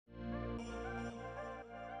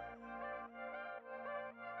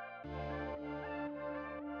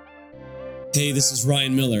Hey, this is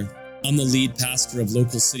Ryan Miller. I'm the lead pastor of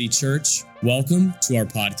Local City Church. Welcome to our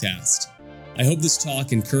podcast. I hope this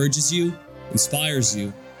talk encourages you, inspires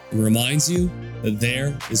you, and reminds you that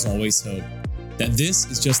there is always hope. That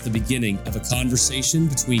this is just the beginning of a conversation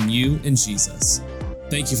between you and Jesus.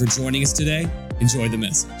 Thank you for joining us today. Enjoy the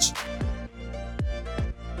message.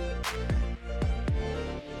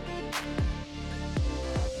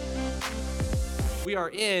 We are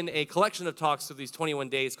in a collection of talks through these 21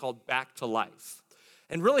 days called Back to Life,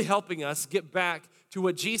 and really helping us get back to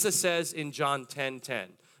what Jesus says in John 10:10.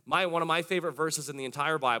 One of my favorite verses in the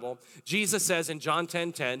entire Bible. Jesus says in John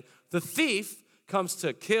 10:10, the thief comes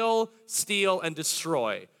to kill, steal, and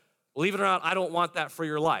destroy. Believe it or not, I don't want that for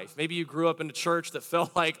your life. Maybe you grew up in a church that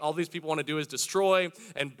felt like all these people want to do is destroy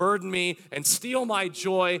and burden me and steal my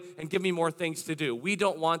joy and give me more things to do. We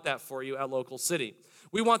don't want that for you at Local City.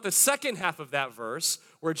 We want the second half of that verse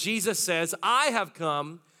where Jesus says, I have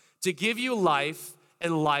come to give you life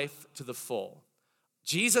and life to the full.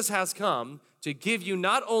 Jesus has come to give you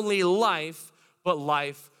not only life, but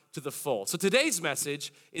life to the full. So today's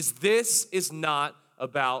message is this is not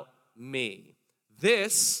about me.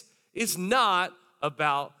 This is not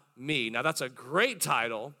about me. Now that's a great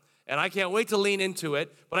title, and I can't wait to lean into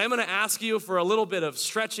it, but I'm gonna ask you for a little bit of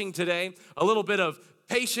stretching today, a little bit of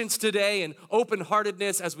patience today and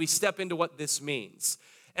open-heartedness as we step into what this means.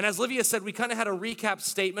 And as Livia said, we kind of had a recap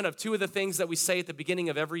statement of two of the things that we say at the beginning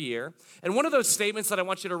of every year. And one of those statements that I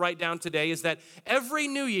want you to write down today is that every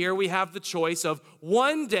new year we have the choice of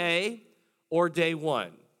one day or day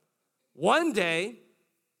one. One day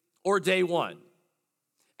or day one.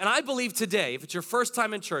 And I believe today, if it's your first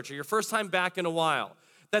time in church or your first time back in a while,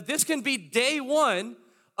 that this can be day one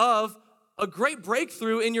of a great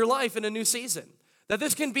breakthrough in your life in a new season. That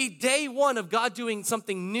this can be day one of God doing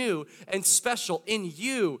something new and special in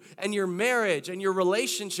you and your marriage and your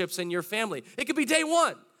relationships and your family. It could be day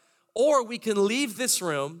one. Or we can leave this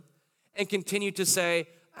room and continue to say,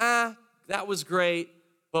 that was great,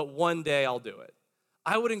 but one day I'll do it.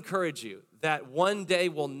 I would encourage you that one day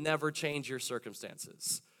will never change your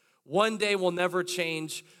circumstances. One day will never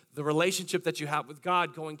change the relationship that you have with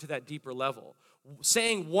God going to that deeper level.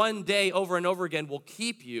 Saying one day over and over again will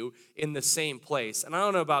keep you in the same place. And I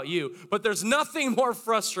don't know about you, but there's nothing more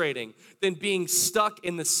frustrating than being stuck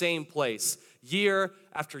in the same place year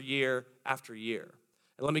after year after year.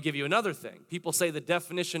 And let me give you another thing. People say the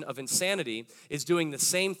definition of insanity is doing the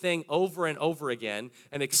same thing over and over again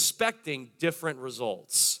and expecting different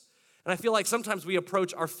results. And I feel like sometimes we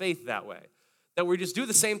approach our faith that way. That we just do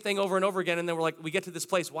the same thing over and over again, and then we're like, we get to this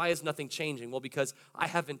place, why is nothing changing? Well, because I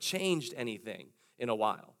haven't changed anything in a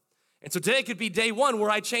while. And so today could be day one where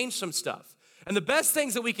I change some stuff. And the best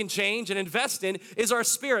things that we can change and invest in is our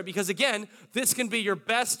spirit, because again, this can be your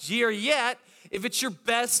best year yet if it's your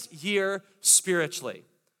best year spiritually.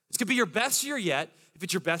 This could be your best year yet if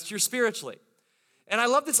it's your best year spiritually. And I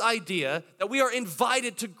love this idea that we are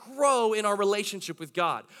invited to grow in our relationship with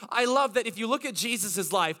God. I love that if you look at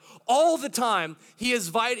Jesus' life, all the time, he is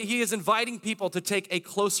inviting people to take a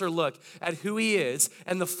closer look at who he is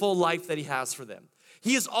and the full life that he has for them.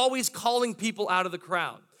 He is always calling people out of the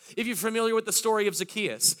crowd. If you're familiar with the story of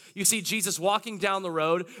Zacchaeus, you see Jesus walking down the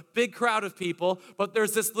road, big crowd of people, but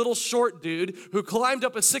there's this little short dude who climbed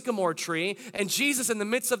up a sycamore tree, and Jesus in the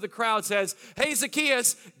midst of the crowd says, hey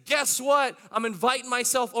Zacchaeus, guess what? I'm inviting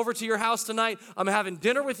myself over to your house tonight. I'm having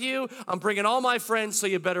dinner with you. I'm bringing all my friends, so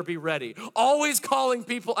you better be ready. Always calling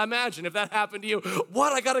people. Imagine if that happened to you.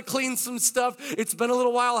 What? I got to clean some stuff. It's been a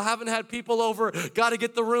little while. I haven't had people over. Got to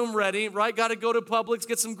get the room ready, right? Got to go to Publix,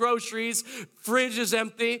 get some groceries. Fridge is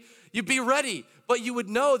empty. You'd be ready, but you would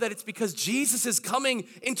know that it's because Jesus is coming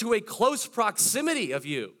into a close proximity of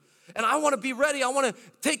you. And I want to be ready. I want to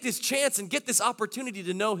take this chance and get this opportunity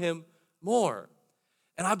to know him more.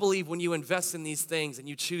 And I believe when you invest in these things and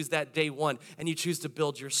you choose that day one and you choose to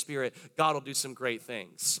build your spirit, God will do some great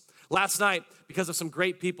things. Last night, because of some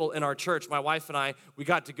great people in our church, my wife and I, we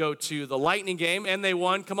got to go to the Lightning game, and they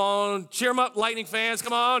won. Come on, cheer them up, Lightning fans,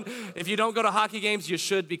 come on. If you don't go to hockey games, you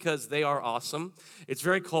should, because they are awesome. It's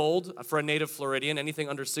very cold for a native Floridian. Anything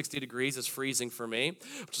under 60 degrees is freezing for me,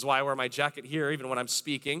 which is why I wear my jacket here, even when I'm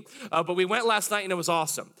speaking. But we went last night, and it was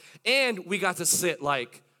awesome. And we got to sit,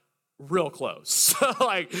 real close.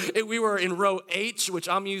 We were in row H, which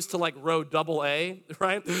I'm used to row double A,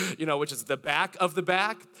 right? Which is the back of the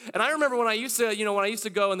back. And I remember when I used to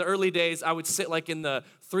go in the early days, I would sit in the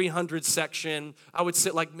 300 section. I would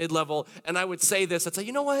sit mid-level, and I would say this. I'd say,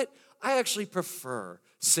 you know what? I actually prefer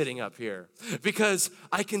sitting up here because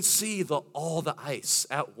I can see all the ice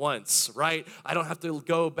at once, right? I don't have to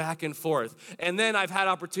go back and forth. And then I've had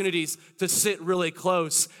opportunities to sit really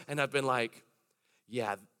close, and I've been like,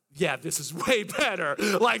 yeah, this is way better.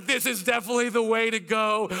 Like, this is definitely the way to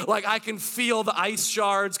go. Like, I can feel the ice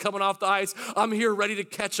shards coming off the ice. I'm here ready to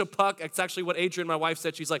catch a puck. It's actually what Adrienne, my wife,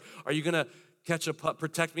 said. She's like, are you gonna catch a puck,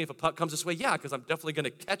 protect me if a puck comes this way? Yeah, because I'm definitely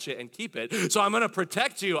gonna catch it and keep it. So I'm gonna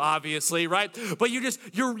protect you, obviously, right? But you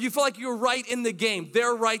feel like you're right in the game.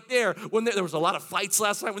 They're right there. When there was a lot of fights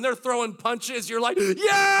last night, when they're throwing punches, you're like,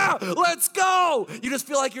 yeah, let's go. You just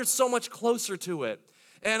feel like you're so much closer to it.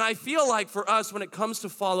 And I feel like for us, when it comes to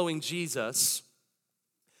following Jesus,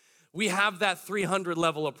 we have that 300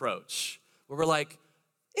 level approach where we're like,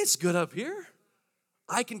 it's good up here.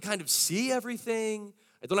 I can kind of see everything.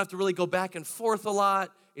 I don't have to really go back and forth a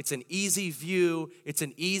lot. It's an easy view. It's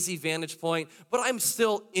an easy vantage point. But I'm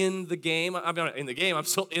still in the game. I'm not in the game. I'm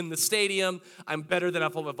still in the stadium. I'm better than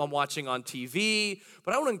if I'm watching on TV.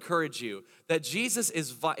 But I want to encourage you that Jesus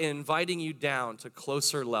is inviting you down to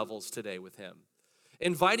closer levels today with him,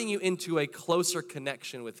 inviting you into a closer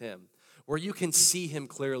connection with him, where you can see him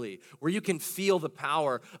clearly, where you can feel the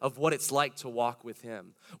power of what it's like to walk with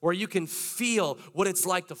him, where you can feel what it's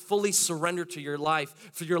like to fully surrender to your life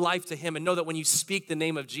to him, and know that when you speak the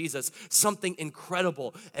name of Jesus, something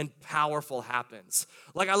incredible and powerful happens.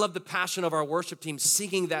 Like, I love the passion of our worship team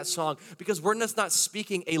singing that song, because we're just not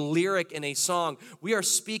speaking a lyric in a song. We are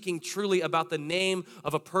speaking truly about the name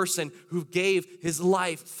of a person who gave his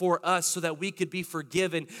life for us so that we could be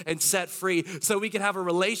forgiven and set free, so we could have a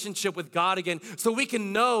relationship with God again, so we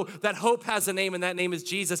can know that hope has a name, and that name is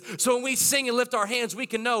Jesus. So when we sing and lift our hands, we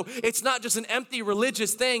can know it's not just an empty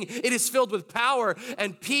religious thing. It is filled with power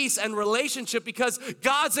and peace and relationship, because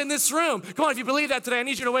God's in this room. Come on, if you believe that today, I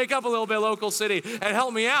need you to wake up a little bit, Local City, and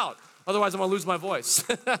help me out. Otherwise, I'm gonna lose my voice.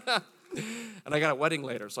 And I got a wedding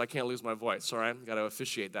later, so I can't lose my voice, all right? I gotta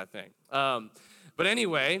officiate that thing. But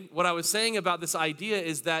anyway, what I was saying about this idea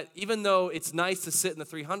is that even though it's nice to sit in the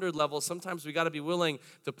 300 level, sometimes we got to be willing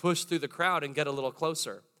to push through the crowd and get a little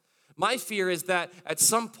closer. My fear is that at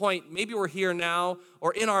some point, maybe we're here now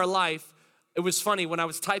or in our life. It was funny, when I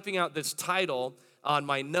was typing out this title on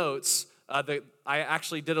my notes, I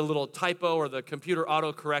actually did a little typo, or the computer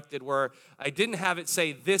auto-corrected, where I didn't have it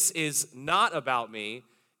say, this is not about me.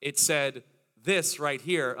 It said this right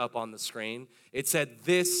here up on the screen. It said,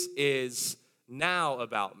 this is now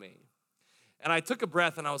about me. And I took a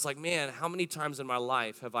breath and I was like, man, how many times in my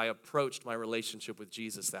life have I approached my relationship with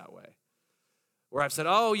Jesus that way? Where I've said,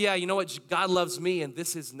 oh yeah, you know what? God loves me, and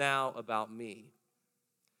this is now about me.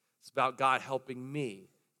 It's about God helping me,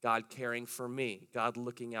 God caring for me, God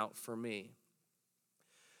looking out for me.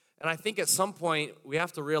 And I think at some point we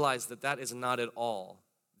have to realize that that is not at all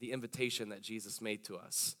the invitation that Jesus made to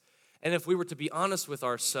us. And if we were to be honest with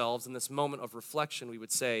ourselves in this moment of reflection, we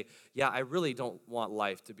would say, yeah, I really don't want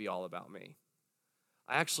life to be all about me.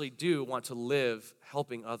 I actually do want to live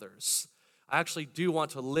helping others. I actually do want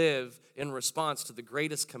to live in response to the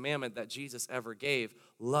greatest commandment that Jesus ever gave: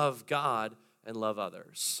 love God and love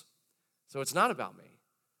others. So it's not about me.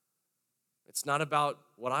 It's not about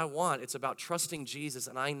what I want. It's about trusting Jesus,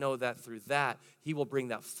 and I know that through that, he will bring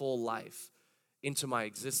that full life into my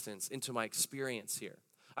existence, into my experience here.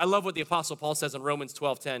 I love what the Apostle Paul says in Romans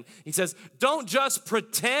 12:10. He says, don't just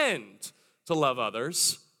pretend to love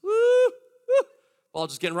others. Woo! Paul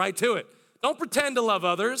just getting right to it. Don't pretend to love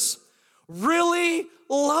others. Really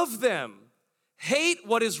love them. Hate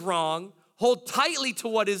what is wrong. Hold tightly to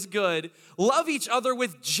what is good. Love each other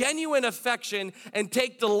with genuine affection, and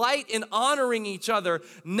take delight in honoring each other.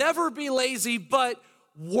 Never be lazy, but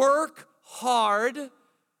work hard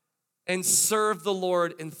and serve the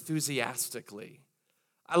Lord enthusiastically.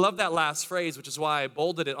 I love that last phrase, which is why I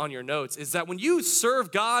bolded it on your notes, is that when you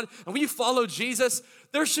serve God and when you follow Jesus,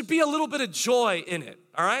 there should be a little bit of joy in it,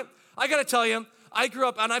 all right? I gotta tell you, I grew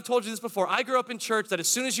up, and I've told you this before, I grew up in church that as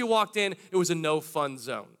soon as you walked in, it was a no fun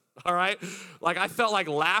zone, all right? Like, I felt like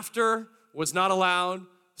laughter was not allowed,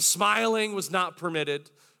 smiling was not permitted,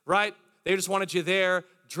 right? They just wanted you there,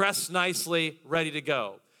 dressed nicely, ready to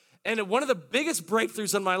go. And one of the biggest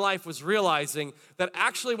breakthroughs in my life was realizing that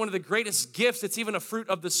actually one of the greatest gifts, it's even a fruit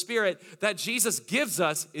of the Spirit, that Jesus gives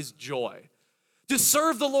us is joy. To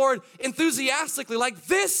serve the Lord enthusiastically, like,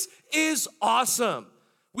 this is awesome.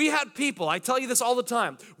 We had people, I tell you this all the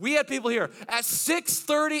time, we had people here at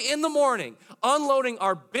 6:30 in the morning unloading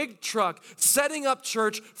our big truck, setting up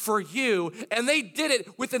church for you, and they did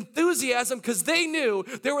it with enthusiasm because they knew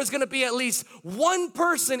there was going to be at least one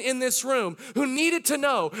person in this room who needed to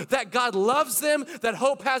know that God loves them, that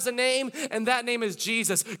hope has a name, and that name is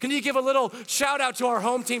Jesus. Can you give a little shout out to our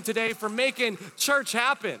home team today for making church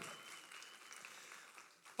happen?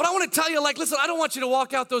 But I want to tell you, listen, I don't want you to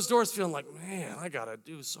walk out those doors feeling like, man, I got to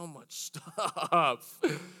do so much stuff.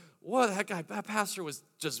 What, that pastor was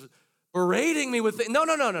just berating me with it.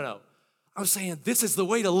 No. I'm saying this is the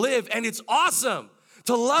way to live, and it's awesome.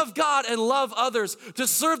 To love God and love others, to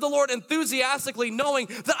serve the Lord enthusiastically, knowing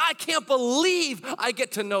that I can't believe I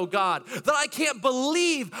get to know God, that I can't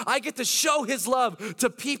believe I get to show His love to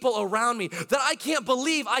people around me, that I can't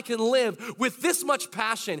believe I can live with this much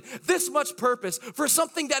passion, this much purpose for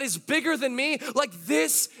something that is bigger than me.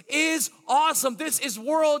 This is awesome. This is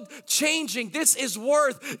world changing. This is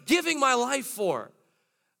worth giving my life for.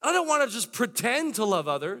 I don't want to just pretend to love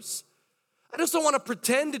others. I just don't want to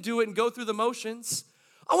pretend to do it and go through the motions.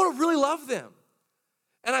 I want to really love them.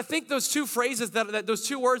 And I think those two phrases, those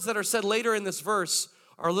two words that are said later in this verse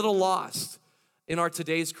are a little lost in our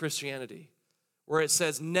today's Christianity, where it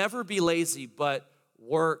says, never be lazy, but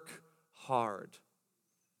work hard.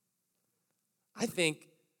 I think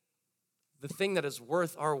the thing that is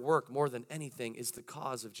worth our work more than anything is the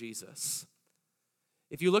cause of Jesus.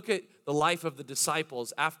 If you look at the life of the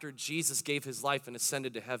disciples after Jesus gave His life and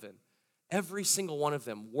ascended to heaven, every single one of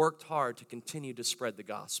them worked hard to continue to spread the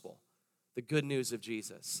gospel, the good news of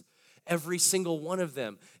Jesus. Every single one of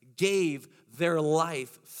them gave their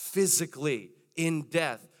life physically in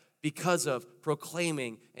death because of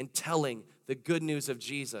proclaiming and telling the good news of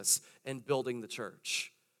Jesus and building the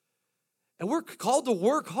church. And we're called to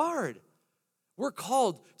work hard. We're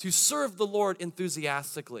called to serve the Lord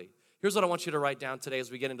enthusiastically. Here's what I want you to write down today as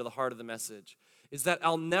we get into the heart of the message, is that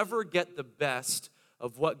I'll never get the best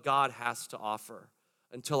of what God has to offer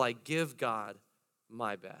until I give God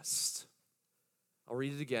my best. I'll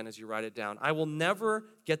read it again as you write it down. I will never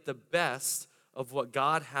get the best of what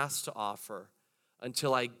God has to offer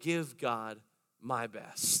until I give God my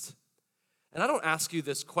best. And I don't ask you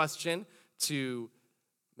this question to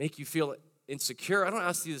make you feel insecure. I don't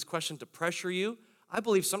ask you this question to pressure you. I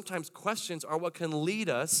believe sometimes questions are what can lead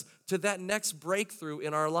us to that next breakthrough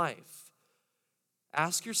in our life.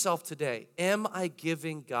 Ask yourself today, am I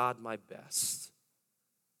giving God my best?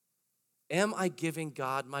 Am I giving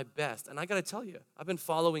God my best? And I got to tell you, I've been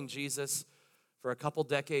following Jesus for a couple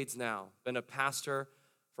decades now. Been a pastor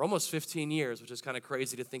for almost 15 years, which is kind of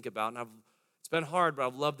crazy to think about. And it's been hard, but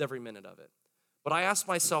I've loved every minute of it. But I ask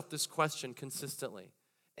myself this question consistently.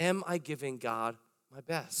 Am I giving God my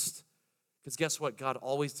best? Because guess what? God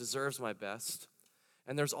always deserves my best.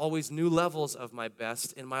 And there's always new levels of my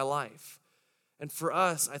best in my life. And for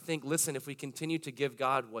us, I think, listen, if we continue to give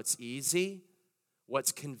God what's easy,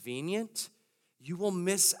 what's convenient, you will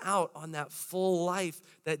miss out on that full life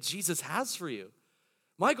that Jesus has for you.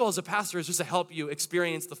 My goal as a pastor is just to help you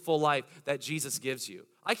experience the full life that Jesus gives you.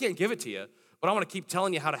 I can't give it to you, but I want to keep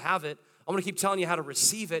telling you how to have it. I want to keep telling you how to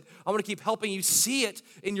receive it. I want to keep helping you see it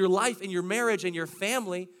in your life, in your marriage, in your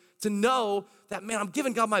family, to know that, man, I'm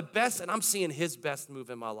giving God my best and I'm seeing His best move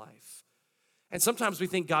in my life. And sometimes we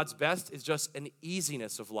think God's best is just an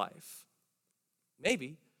easiness of life.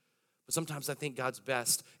 Maybe. But sometimes I think God's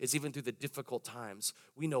best is even through the difficult times.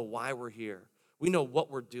 We know why we're here. We know what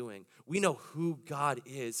we're doing. We know who God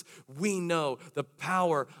is. We know the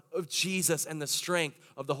power of Jesus and the strength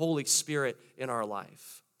of the Holy Spirit in our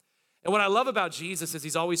life. And what I love about Jesus is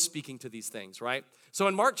He's always speaking to these things, right? So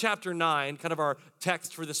in Mark chapter 9, kind of our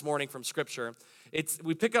text for this morning from Scripture,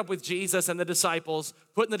 we pick up with Jesus and the disciples,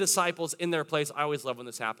 putting the disciples in their place. I always love when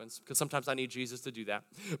this happens because sometimes I need Jesus to do that.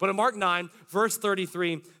 But in Mark 9, verse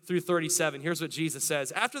 33 through 37, here's what Jesus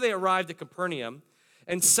says. After they arrived at Capernaum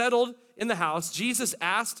and settled in the house, Jesus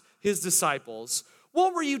asked His disciples,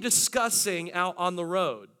 "What were you discussing out on the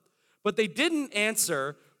road?" But they didn't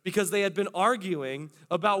answer because they had been arguing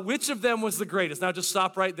about which of them was the greatest. Now just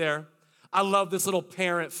stop right there. I love this little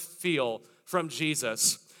parent feel from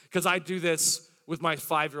Jesus because I do this with my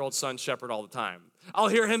 5-year-old son, Shepherd, all the time. I'll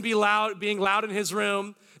hear him being loud in his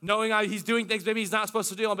room, knowing he's doing things maybe he's not supposed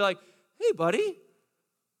to do. I'll be like, "Hey, buddy,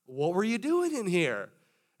 what were you doing in here?"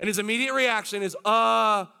 And his immediate reaction is,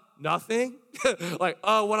 nothing. Like,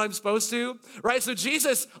 what I'm supposed to, right? So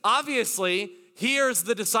Jesus obviously hears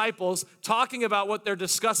the disciples talking about what they're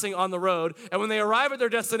discussing on the road. And when they arrive at their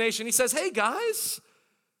destination, He says, "Hey, guys,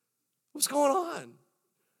 what's going on?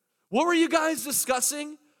 What were you guys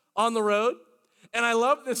discussing on the road?" And I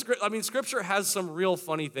love this. I mean, Scripture has some real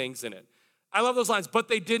funny things in it. I love those lines, but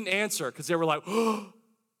they didn't answer because they were like, oh,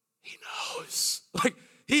 he knows. Like,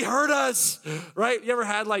 he heard us, right? You ever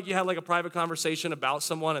had you had a private conversation about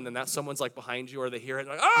someone and then that someone's like behind you or they hear it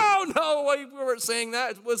like, oh no, we weren't saying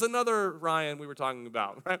that. It was another Ryan we were talking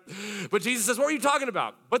about, right? But Jesus says, what were you talking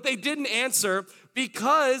about? But they didn't answer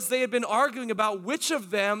because they had been arguing about which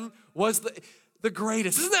of them was the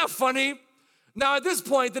greatest. Isn't that funny? Now at this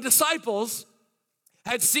point, the disciples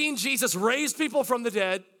had seen Jesus raise people from the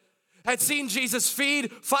dead, had seen Jesus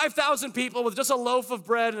feed 5,000 people with just a loaf of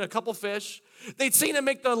bread and a couple fish. They'd seen him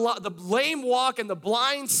make the lame walk and the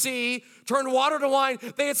blind see, turn water to wine.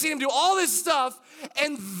 They had seen him do all this stuff,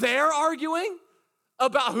 and they're arguing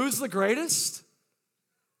about who's the greatest?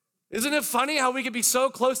 Isn't it funny how we could be so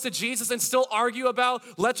close to Jesus and still argue about,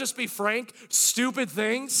 let's just be frank, stupid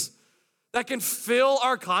things that can fill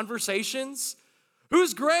our conversations?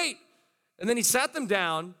 Who's great? And then he sat them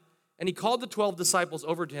down, and he called the 12 disciples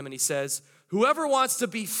over to him, and he says, whoever wants to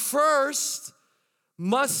be first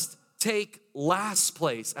must take last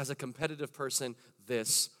place. As a competitive person,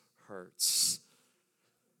 this hurts.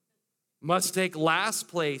 Must take last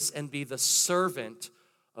place and be the servant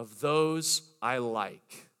of those I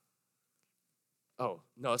like. Oh,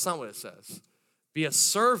 no, it's not what it says. Be a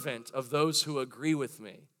servant of those who agree with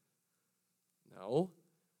me. No,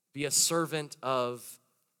 be a servant of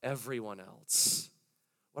everyone else.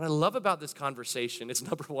 What I love about this conversation is,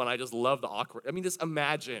 number one, I just love the awkward. I mean, just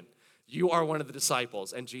imagine you are one of the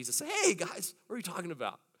disciples, and Jesus says, hey, guys, what are you talking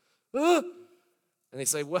about? And they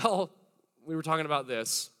say, well, we were talking about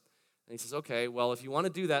this. And he says, okay, well, if you want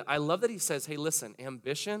to do that, I love that he says, hey, listen,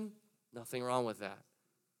 ambition, nothing wrong with that.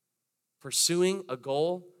 Pursuing a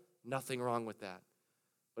goal, nothing wrong with that.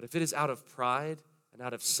 But if it is out of pride and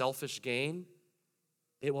out of selfish gain,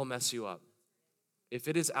 it will mess you up. If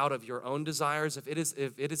it is out of your own desires, if it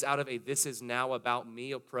is out of a this is now about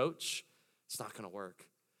me approach, it's not going to work.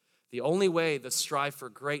 The only way the strive for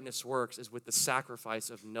greatness works is with the sacrifice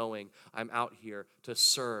of knowing I'm out here to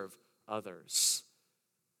serve others.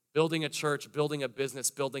 Building a church, building a business,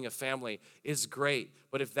 building a family is great,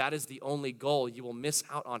 but if that is the only goal, you will miss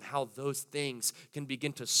out on how those things can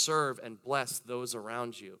begin to serve and bless those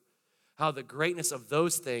around you. How the greatness of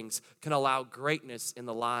those things can allow greatness in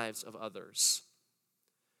the lives of others.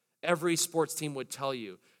 Every sports team would tell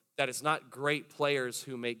you that it's not great players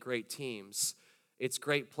who make great teams. It's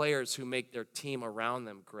great players who make their team around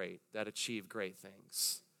them great, that achieve great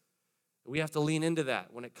things. We have to lean into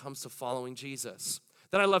that when it comes to following Jesus.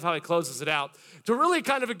 Then I love how he closes it out to really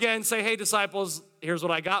kind of again say, hey, disciples, here's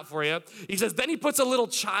what I got for you. He says, then he puts a little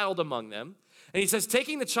child among them. And he says,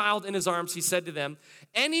 taking the child in his arms, he said to them,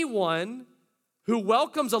 anyone who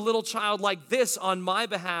welcomes a little child like this on my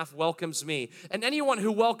behalf welcomes me. And anyone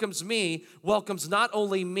who welcomes me welcomes not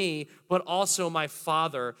only me, but also my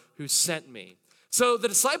Father who sent me. So the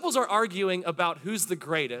disciples are arguing about who's the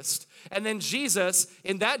greatest. And then Jesus,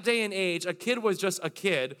 in that day and age, a kid was just a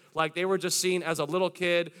kid. Like they were just seen as a little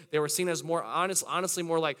kid. They were seen as more honestly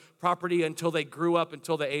more like property until they grew up,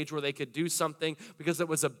 until the age where they could do something, because it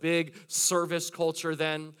was a big service culture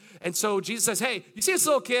then. And so Jesus says, hey, you see this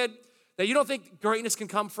little kid that you don't think greatness can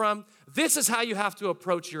come from? This is how you have to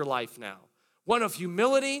approach your life now. One of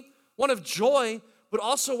humility, one of joy, but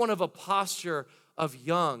also one of a posture of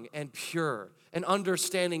young and pure, and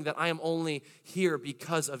understanding that I am only here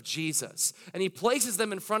because of Jesus. And he places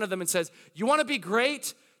them in front of them and says, you want to be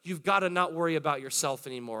great? You've got to not worry about yourself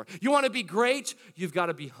anymore. You want to be great? You've got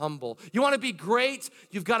to be humble. You want to be great?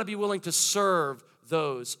 You've got to be willing to serve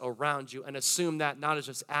those around you and assume that not as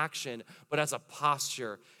just action, but as a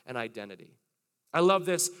posture and identity. I love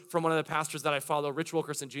this from one of the pastors that I follow, Rich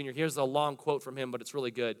Wilkerson Jr. Here's a long quote from him, but it's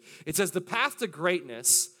really good. It says, the path to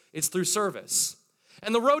greatness is through service.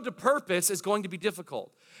 And the road to purpose is going to be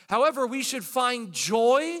difficult. However, we should find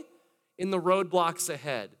joy in the roadblocks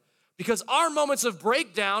ahead, because our moments of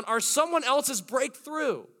breakdown are someone else's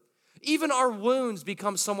breakthrough. Even our wounds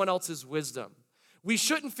become someone else's wisdom. We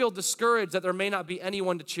shouldn't feel discouraged that there may not be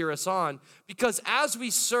anyone to cheer us on, because as we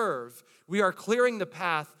serve, we are clearing the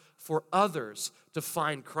path for others to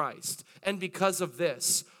find Christ. And because of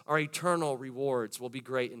this, our eternal rewards will be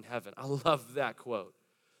great in heaven. I love that quote.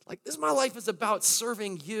 Like, this, my life is about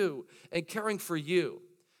serving you and caring for you.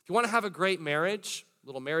 If you want to have a great marriage,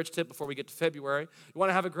 little marriage tip before we get to February, you want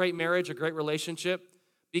to have a great marriage, a great relationship,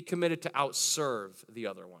 be committed to outserve the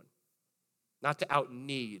other one, not to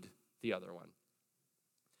outneed the other one.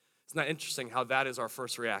 Isn't that interesting how that is our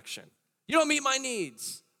first reaction? You don't meet my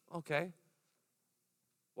needs. Okay.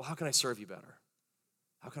 Well, how can I serve you better?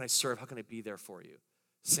 How can I serve? How can I be there for you?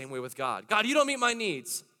 Same way with God. God, you don't meet my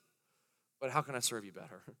needs. but how can I serve you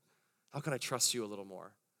better? How can I trust you a little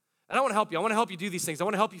more? And I want to help you. I want to help you do these things. I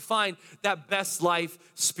want to help you find that best life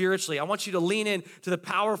spiritually. I want you to lean in to the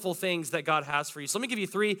powerful things that God has for you. So let me give you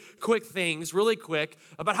 3 quick things, really quick,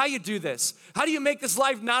 about how you do this. How do you make this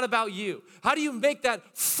life not about you? How do you make that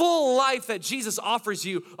full life that Jesus offers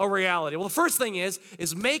you a reality? Well, the first thing is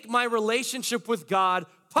make my relationship with God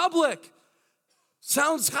public.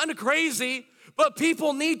 Sounds kind of crazy, but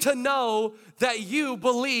people need to know that you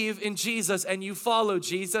believe in Jesus and you follow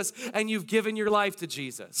Jesus and you've given your life to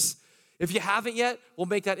Jesus. If you haven't yet, we'll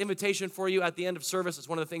make that invitation for you at the end of service. It's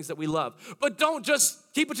one of the things that we love. But don't just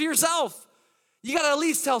keep it to yourself. You got to at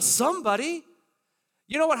least tell somebody.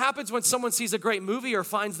 You know what happens when someone sees a great movie or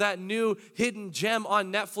finds that new hidden gem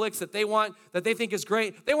on Netflix that they think is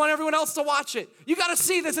great? They want everyone else to watch it. You got to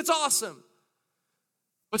see this. It's awesome.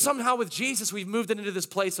 But somehow with Jesus, we've moved it into this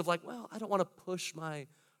place of like, well, I don't want to push my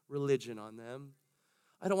religion on them.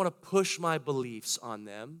 I don't want to push my beliefs on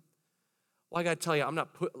them. Well, I got to tell you,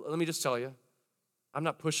 let me just tell you, I'm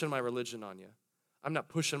not pushing my religion on you. I'm not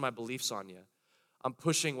pushing my beliefs on you. I'm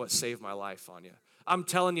pushing what saved my life on you. I'm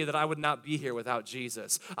telling you that I would not be here without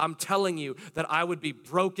Jesus. I'm telling you that I would be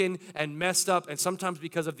broken and messed up, and sometimes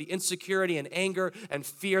because of the insecurity and anger and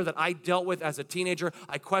fear that I dealt with as a teenager,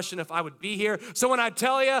 I question if I would be here. So when I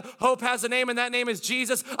tell you hope has a name and that name is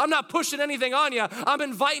Jesus, I'm not pushing anything on you. I'm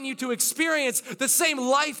inviting you to experience the same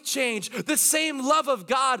life change, the same love of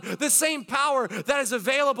God, the same power that is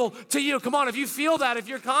available to you. Come on, if you feel that, if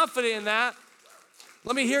you're confident in that,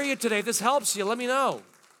 let me hear you today. If this helps you, let me know.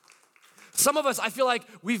 Some of us, I feel like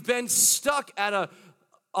we've been stuck at a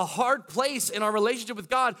hard place in our relationship with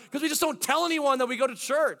God because we just don't tell anyone that we go to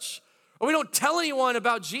church, or we don't tell anyone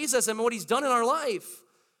about Jesus and what he's done in our life.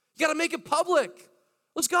 You got to make it public.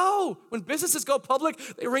 Let's go. When businesses go public,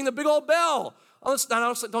 they ring the big old bell.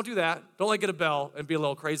 Don't do that. Don't like get a bell and be a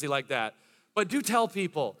little crazy like that. But do tell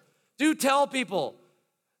people. Do tell people.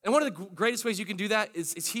 And one of the greatest ways you can do that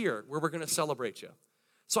is here, where we're going to celebrate you.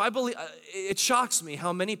 So I believe, it shocks me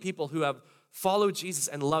how many people who have followed Jesus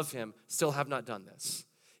and love him still have not done this.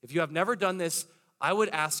 If you have never done this, I would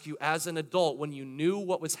ask you as an adult, when you knew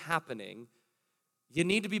what was happening, you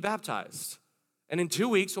need to be baptized. And in 2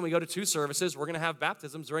 weeks, when we go to 2 services, we're going to have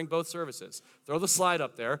baptisms during both services. Throw the slide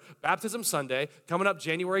up there. Baptism Sunday, coming up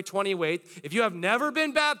January 28th. If you have never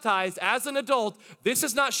been baptized as an adult, this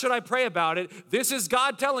is not should I pray about it. This is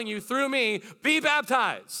God telling you through me, be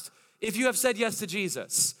baptized. If you have said yes to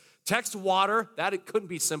Jesus, text water, it couldn't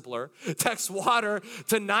be simpler. Text water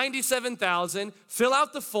to 97,000, fill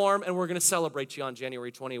out the form, and we're going to celebrate you on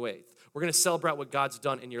January 28th. We're going to celebrate what God's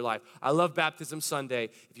done in your life. I love Baptism Sunday.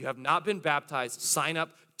 If you have not been baptized, sign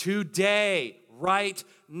up today, right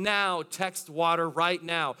now. Text water right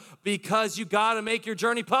now, because you got to make your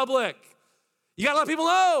journey public. You got to let people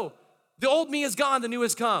know the old me is gone, the new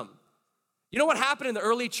has come. You know what happened in the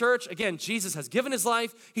early church? Again, Jesus has given his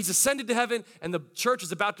life, he's ascended to heaven, and the church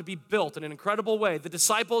is about to be built in an incredible way. The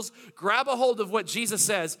disciples grab a hold of what Jesus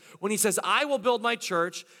says when he says, I will build my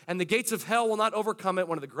church, and the gates of hell will not overcome it.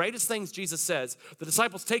 One of the greatest things Jesus says. The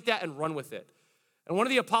disciples take that and run with it. And one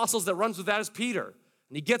of the apostles that runs with that is Peter.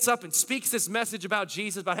 And he gets up and speaks this message about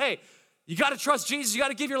Jesus, about, hey, you got to trust Jesus, you got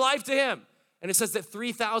to give your life to him. And it says that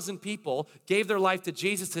 3,000 people gave their life to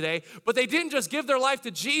Jesus today, but they didn't just give their life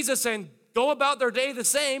to Jesus and go about their day the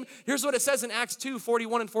same. Here's what it says in Acts 2,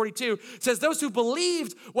 41 and 42. It says, those who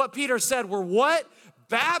believed what Peter said were what?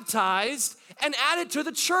 Baptized and added to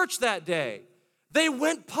the church that day. They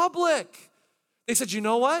went public. They said, you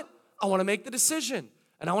know what? I want to make the decision,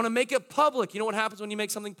 and I want to make it public. You know what happens when you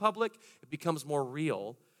make something public? It becomes more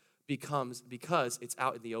real because it's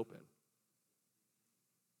out in the open.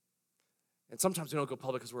 And sometimes we don't go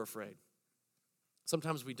public because we're afraid.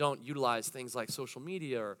 Sometimes we don't utilize things like social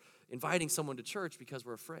media or inviting someone to church because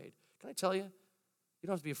we're afraid. Can I tell you? You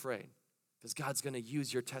don't have to be afraid, because God's going to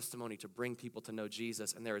use your testimony to bring people to know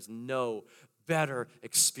Jesus, and there is no better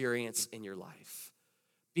experience in your life.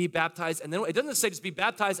 Be baptized, and then it doesn't say just be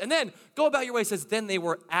baptized and then go about your way. It says then they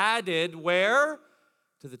were added where?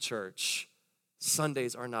 To the church.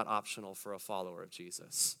 Sundays are not optional for a follower of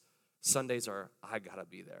Jesus. Sundays are, I got to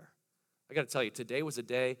be there. I got to tell you, today was a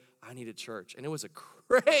day I needed church, and it was a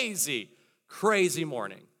crazy, crazy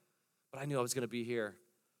morning. But I knew I was going to be here,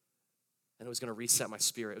 and it was going to reset my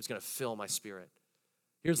spirit. It was going to fill my spirit.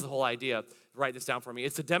 Here's the whole idea. Write this down for me.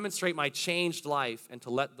 It's to demonstrate my changed life and to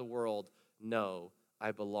let the world know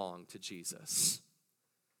I belong to Jesus.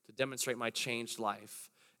 To demonstrate my changed life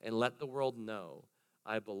and let the world know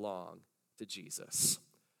I belong to Jesus.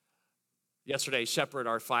 Yesterday, Shepard,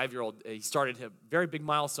 our 5-year-old, he started a very big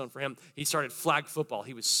milestone for him. He started flag football.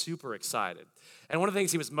 He was super excited. And one of the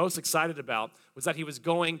things he was most excited about was that he was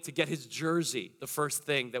going to get his jersey, the first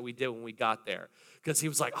thing that we did when we got there. Because he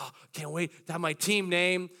was like, oh, can't wait to have my team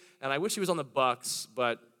name. And I wish he was on the Bucks,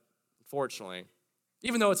 but unfortunately,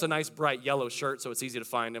 even though it's a nice bright yellow shirt, so it's easy to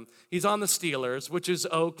find him, he's on the Steelers, which is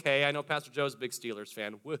okay. I know Pastor Joe's a big Steelers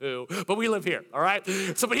fan, woohoo! But we live here, all right?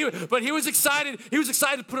 So, but he was excited. He was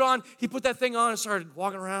excited to put it on. He put that thing on and started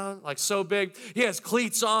walking around like so big. He has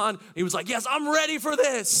cleats on. He was like, "Yes, I'm ready for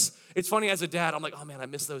this." It's funny as a dad, I'm like, "Oh man, I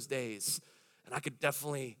miss those days," and I could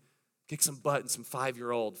definitely kick some butt in some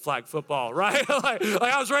 5-year-old flag football, right? like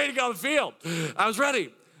I was ready to go on the field. I was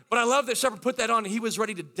ready. But I love that Shepard put that on. And he was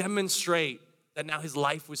ready to demonstrate that now his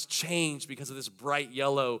life was changed because of this bright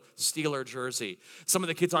yellow Steeler jersey. Some of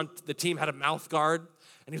the kids on the team had a mouth guard,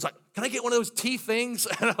 and he was like, "Can I get one of those teeth things?"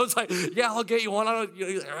 And I was like, "Yeah, I'll get you one."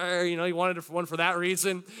 He wanted one for that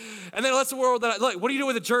reason. And then it lets the world that, look, what do you do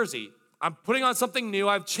with a jersey? I'm putting on something new.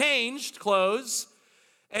 I've changed clothes,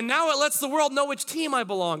 and now it lets the world know which team I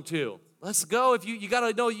belong to. Let's go. If you got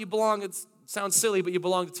to know you belong. It sounds silly, but you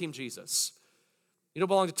belong to Team Jesus. You don't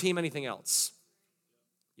belong to Team anything else.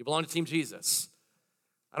 You belong to Team Jesus.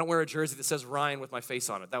 I don't wear a jersey that says Ryan with my face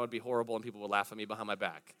on it. That would be horrible, and people would laugh at me behind my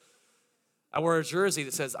back. I wear a jersey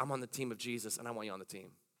that says I'm on the team of Jesus, and I want you on the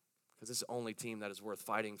team because this is the only team that is worth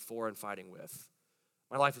fighting for and fighting with.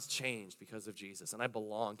 My life has changed because of Jesus, and I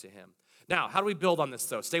belong to him. Now, how do we build on this,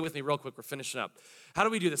 though? Stay with me real quick. We're finishing up. How do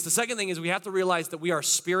we do this? The second thing is we have to realize that we are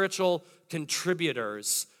spiritual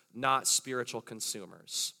contributors, not spiritual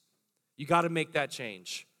consumers. You got to make that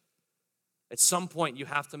change. At some point, you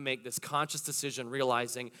have to make this conscious decision,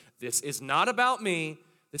 realizing this is not about me.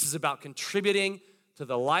 This is about contributing to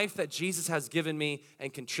the life that Jesus has given me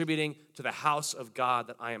and contributing to the house of God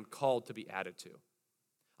that I am called to be added to.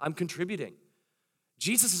 I'm contributing.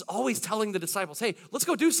 Jesus is always telling the disciples, hey, let's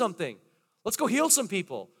go do something. Let's go heal some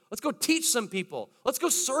people. Let's go teach some people. Let's go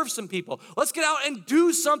serve some people. Let's get out and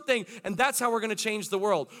do something. And that's how we're going to change the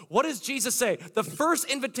world. What does Jesus say? The first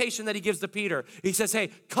invitation that he gives to Peter, he says, hey,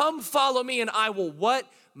 come follow me and I will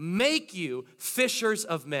what? Make you fishers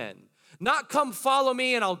of men. Not come follow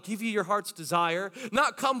me and I'll give you your heart's desire.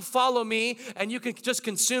 Not come follow me and you can just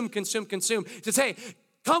consume. He says, hey,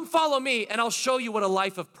 come follow me and I'll show you what a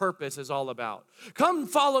life of purpose is all about. Come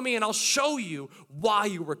follow me and I'll show you why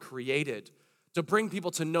you were created, to bring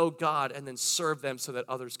people to know God and then serve them so that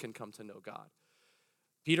others can come to know God.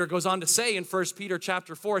 Peter goes on to say in 1 Peter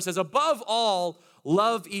chapter 4, it says, above all,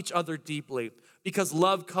 love each other deeply because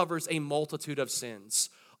love covers a multitude of sins.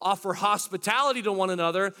 Offer hospitality to one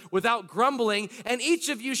another without grumbling, and each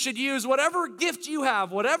of you should use whatever gift you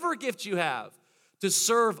have, to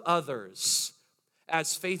serve others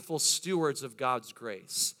as faithful stewards of God's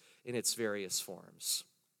grace in its various forms.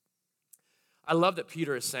 I love that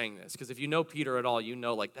Peter is saying this, because if you know Peter at all, you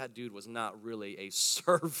know like that dude was not really a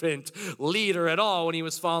servant leader at all when he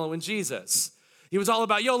was following Jesus. He was all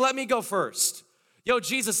about, yo, let me go first. Yo,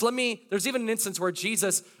 Jesus, there's even an instance where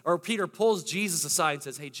Peter pulls Jesus aside and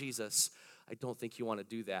says, hey, Jesus, I don't think you want to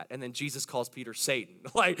do that. And then Jesus calls Peter Satan.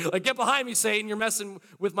 like get behind me, Satan, you're messing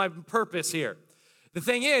with my purpose here. The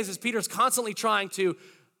thing is Peter's constantly trying to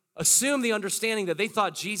assume the understanding that they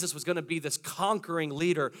thought Jesus was going to be this conquering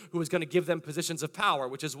leader who was going to give them positions of power,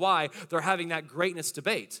 which is why they're having that greatness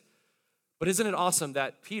debate. But isn't it awesome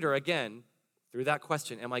that Peter, again, through that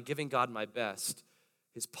question, am I giving God my best?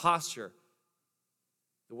 His posture,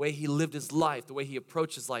 the way he lived his life, the way he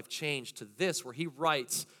approached his life changed to this, where he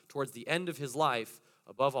writes towards the end of his life,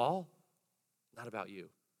 above all, not about you.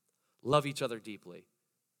 Love each other deeply.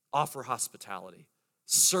 Offer hospitality.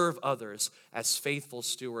 Serve others as faithful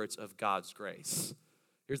stewards of God's grace.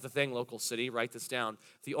 Here's the thing, local city, write this down.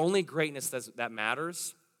 The only greatness that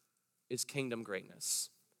matters is kingdom greatness.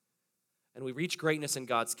 And we reach greatness in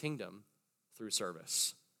God's kingdom through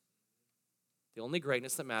service. The only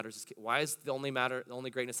greatness that matters is, why is the only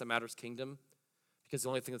greatness that matters kingdom? Because the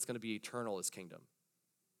only thing that's going to be eternal is kingdom.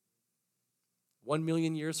 1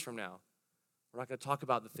 million years from now, we're not going to talk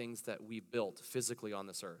about the things that we built physically on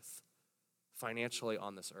this earth, financially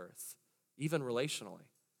on this earth, even relationally.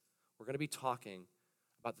 We're going to be talking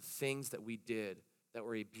about the things that we did that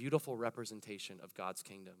were a beautiful representation of God's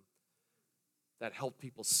kingdom, that helped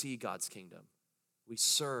people see God's kingdom. We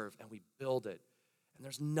serve and we build it. And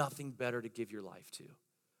there's nothing better to give your life to.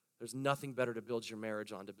 There's nothing better to build your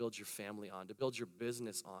marriage on, to build your family on, to build your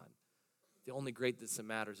business on. The only greatness that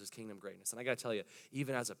matters is kingdom greatness. And I got to tell you,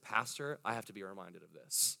 even as a pastor, I have to be reminded of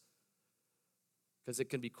this. Because it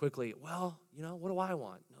can be quickly, well, what do I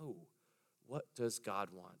want? No. What does God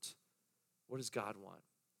want? What does God want?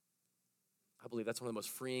 I believe that's one of the most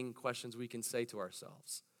freeing questions we can say to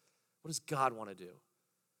ourselves. What does God want to do?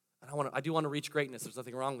 And I do want to reach greatness. There's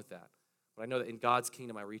nothing wrong with that. But I know that in God's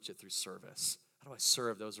kingdom, I reach it through service. How do I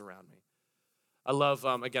serve those around me? I love,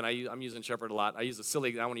 again, I'm using Shepherd a lot. I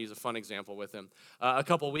want to use a fun example with him. A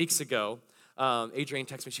couple weeks ago, Adrienne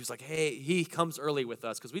texted me. She was like, hey, he comes early with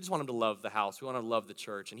us because we just want him to love the house. We want him to love the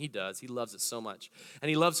church, and he does. He loves it so much. And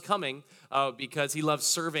he loves coming because he loves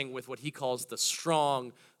serving with what he calls the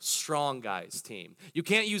strong guys team. You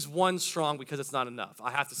can't use one strong because it's not enough. I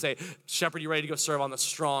have to say, Shepherd, you ready to go serve on the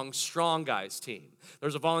strong guys team?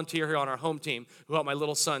 There's a volunteer here on our home team who helped my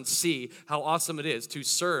little son see how awesome it is to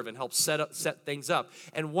serve and help set things up.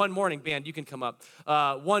 And one morning, band, you can come up.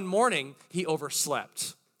 One morning, he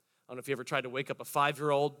overslept. I don't know if you ever tried to wake up a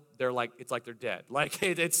 5-year-old. It's like they're dead. Like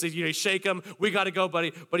it's you shake them. We got to go,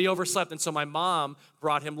 buddy. But he overslept, and so my mom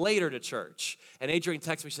brought him later to church. And Adrienne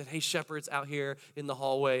texted me. She said, "Hey, Shepherd's out here in the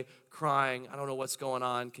hallway crying. I don't know what's going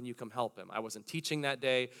on. Can you come help him?" I wasn't teaching that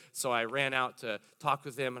day, so I ran out to talk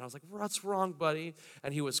with him. And I was like, "What's wrong, buddy?"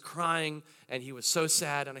 And he was crying, and he was so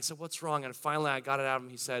sad. And I said, "What's wrong?" And finally, I got it out of him.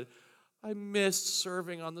 He said, "I missed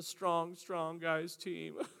serving on the strong guys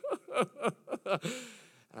team."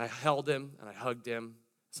 And I held him, and I hugged him.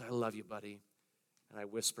 I said, "I love you, buddy." And I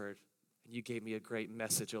whispered, "And you gave me a great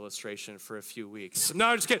message illustration for a few weeks." No,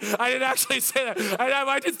 I'm just kidding. I didn't actually say that.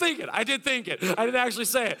 I did think it. I didn't actually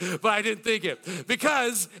say it, but I did think it.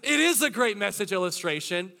 Because it is a great message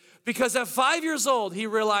illustration, because at 5 years old, he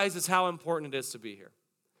realizes how important it is to be here.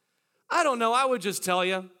 I don't know. I would just tell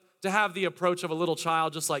you to have the approach of a little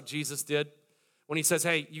child, just like Jesus did. When he says,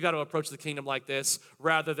 hey, you got to approach the kingdom like this,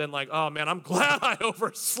 rather than like, oh man, I'm glad I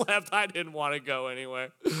overslept. I didn't want to go anyway.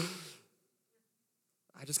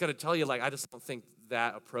 I just got to tell you, I just don't think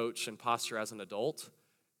that approach and posture as an adult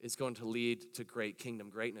is going to lead to great kingdom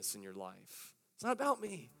greatness in your life. It's not about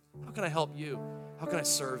me. How can I help you? How can I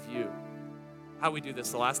serve you? How we do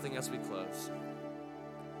this, the last thing as we close,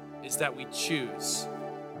 is that we choose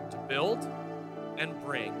to build and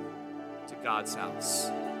bring to God's house.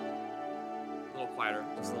 A little quieter,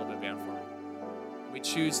 just a little bit band for me. We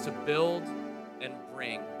choose to build and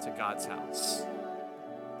bring to God's house.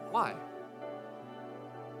 Why?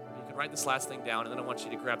 You can write this last thing down, and then I want you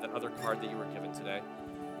to grab that other card that you were given today.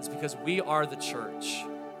 It's because we are the church,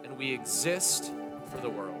 and we exist for the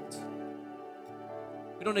world.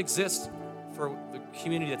 We don't exist for the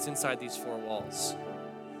community that's inside these four walls.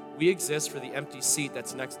 We exist for the empty seat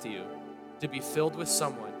that's next to you, to be filled with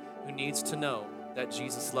someone who needs to know that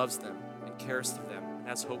Jesus loves them and cares for them and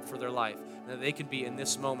has hope for their life, and that they can be in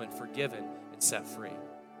this moment forgiven and set free.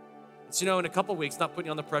 And so, in a couple weeks, not putting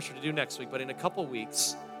you on the pressure to do next week, but in a couple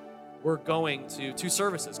weeks, we're going to 2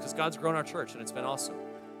 services because God's grown our church and it's been awesome.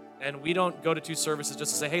 And we don't go to 2 services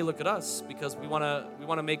just to say, hey, look at us, because we want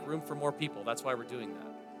to make room for more people. That's why we're doing that.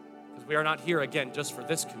 Because we are not here, again, just for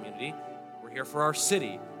this community. We're here for our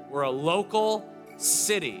city. We're a local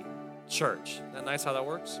city church. Isn't that nice how that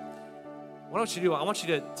works? What I want you to do, I want you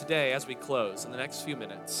to, today, as we close, in the next few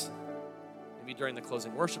minutes, maybe during the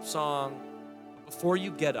closing worship song, before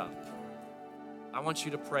you get up, I want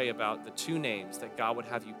you to pray about the 2 names that God would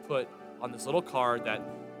have you put on this little card that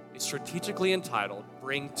is strategically entitled,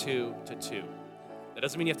 Bring 2 to 2. That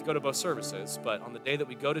doesn't mean you have to go to both services, but on the day that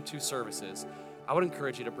we go to 2 services, I would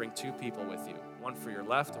encourage you to bring 2 people with you, one for your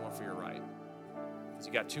left and one for your right. Because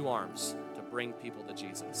you got 2 arms to bring people to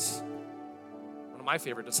Jesus. One of my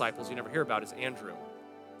favorite disciples you never hear about is Andrew.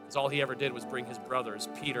 Because all he ever did was bring his brothers,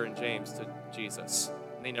 Peter and James, to Jesus.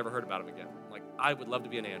 And they never heard about him again. I would love to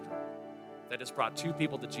be an Andrew that just brought 2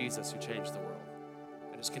 people to Jesus who changed the world.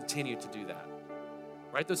 And just continue to do that.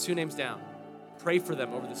 Write those 2 names down. Pray for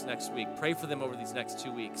them over this next week. Pray for them over these next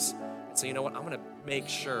 2 weeks. And say, you know what? I'm going to make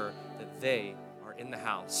sure that they are in the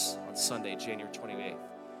house on Sunday, January 28th.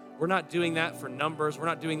 We're not doing that for numbers. We're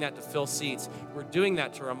not doing that to fill seats. We're doing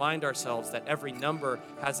that to remind ourselves that every number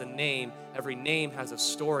has a name, every name has a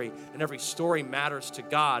story, and every story matters to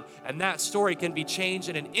God. And that story can be changed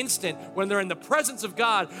in an instant when they're in the presence of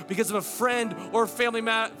God because of a friend or family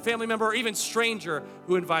member or even stranger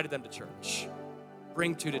who invited them to church.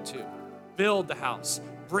 Bring 2 to 2. Build the house.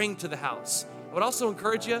 Bring to the house. I would also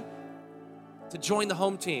encourage you to join the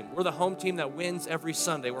home team. We're the home team that wins every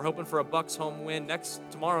Sunday. We're hoping for a Bucks home win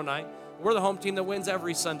tomorrow night. We're the home team that wins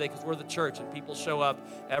every Sunday because we're the church and people show up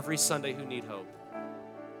every Sunday who need hope.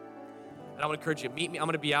 And I would encourage you, meet me. I'm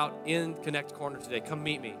going to be out in Connect Corner today. Come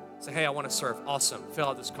meet me. Say, hey, I want to serve. Awesome. Fill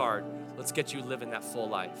out this card. Let's get you living that full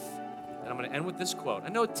life. And I'm going to end with this quote. I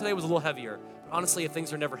know today was a little heavier, but honestly, if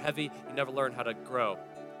things are never heavy, you never learn how to grow.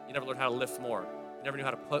 You never learn how to lift more. You never knew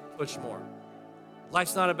how to push more.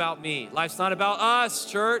 Life's not about me. Life's not about us,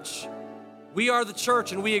 church. We are the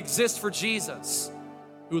church, and we exist for Jesus,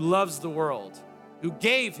 who loves the world, who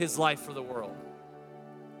gave his life for the world.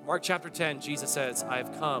 Mark chapter 10, Jesus says, I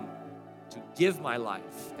have come to give my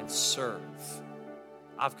life and serve.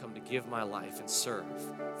 I've come to give my life and serve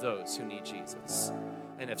those who need Jesus.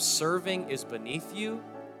 And if serving is beneath you,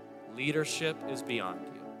 leadership is beyond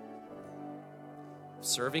you. If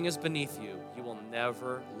serving is beneath you, you will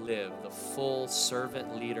never live the full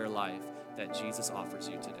servant leader life that Jesus offers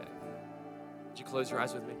you today. Would you close your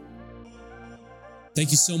eyes with me?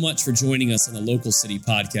 Thank you so much for joining us on the Local City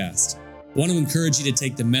Podcast. I want to encourage you to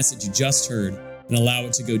take the message you just heard and allow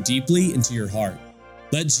it to go deeply into your heart.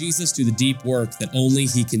 Let Jesus do the deep work that only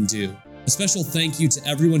he can do. A special thank you to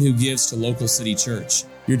everyone who gives to Local City Church.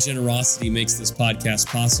 Your generosity makes this podcast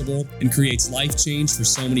possible and creates life change for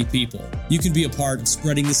so many people. You can be a part of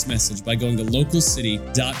spreading this message by going to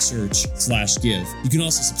localcity.church/give. You can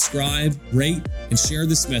also subscribe, rate, and share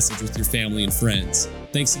this message with your family and friends.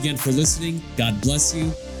 Thanks again for listening. God bless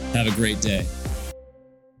you. Have a great day.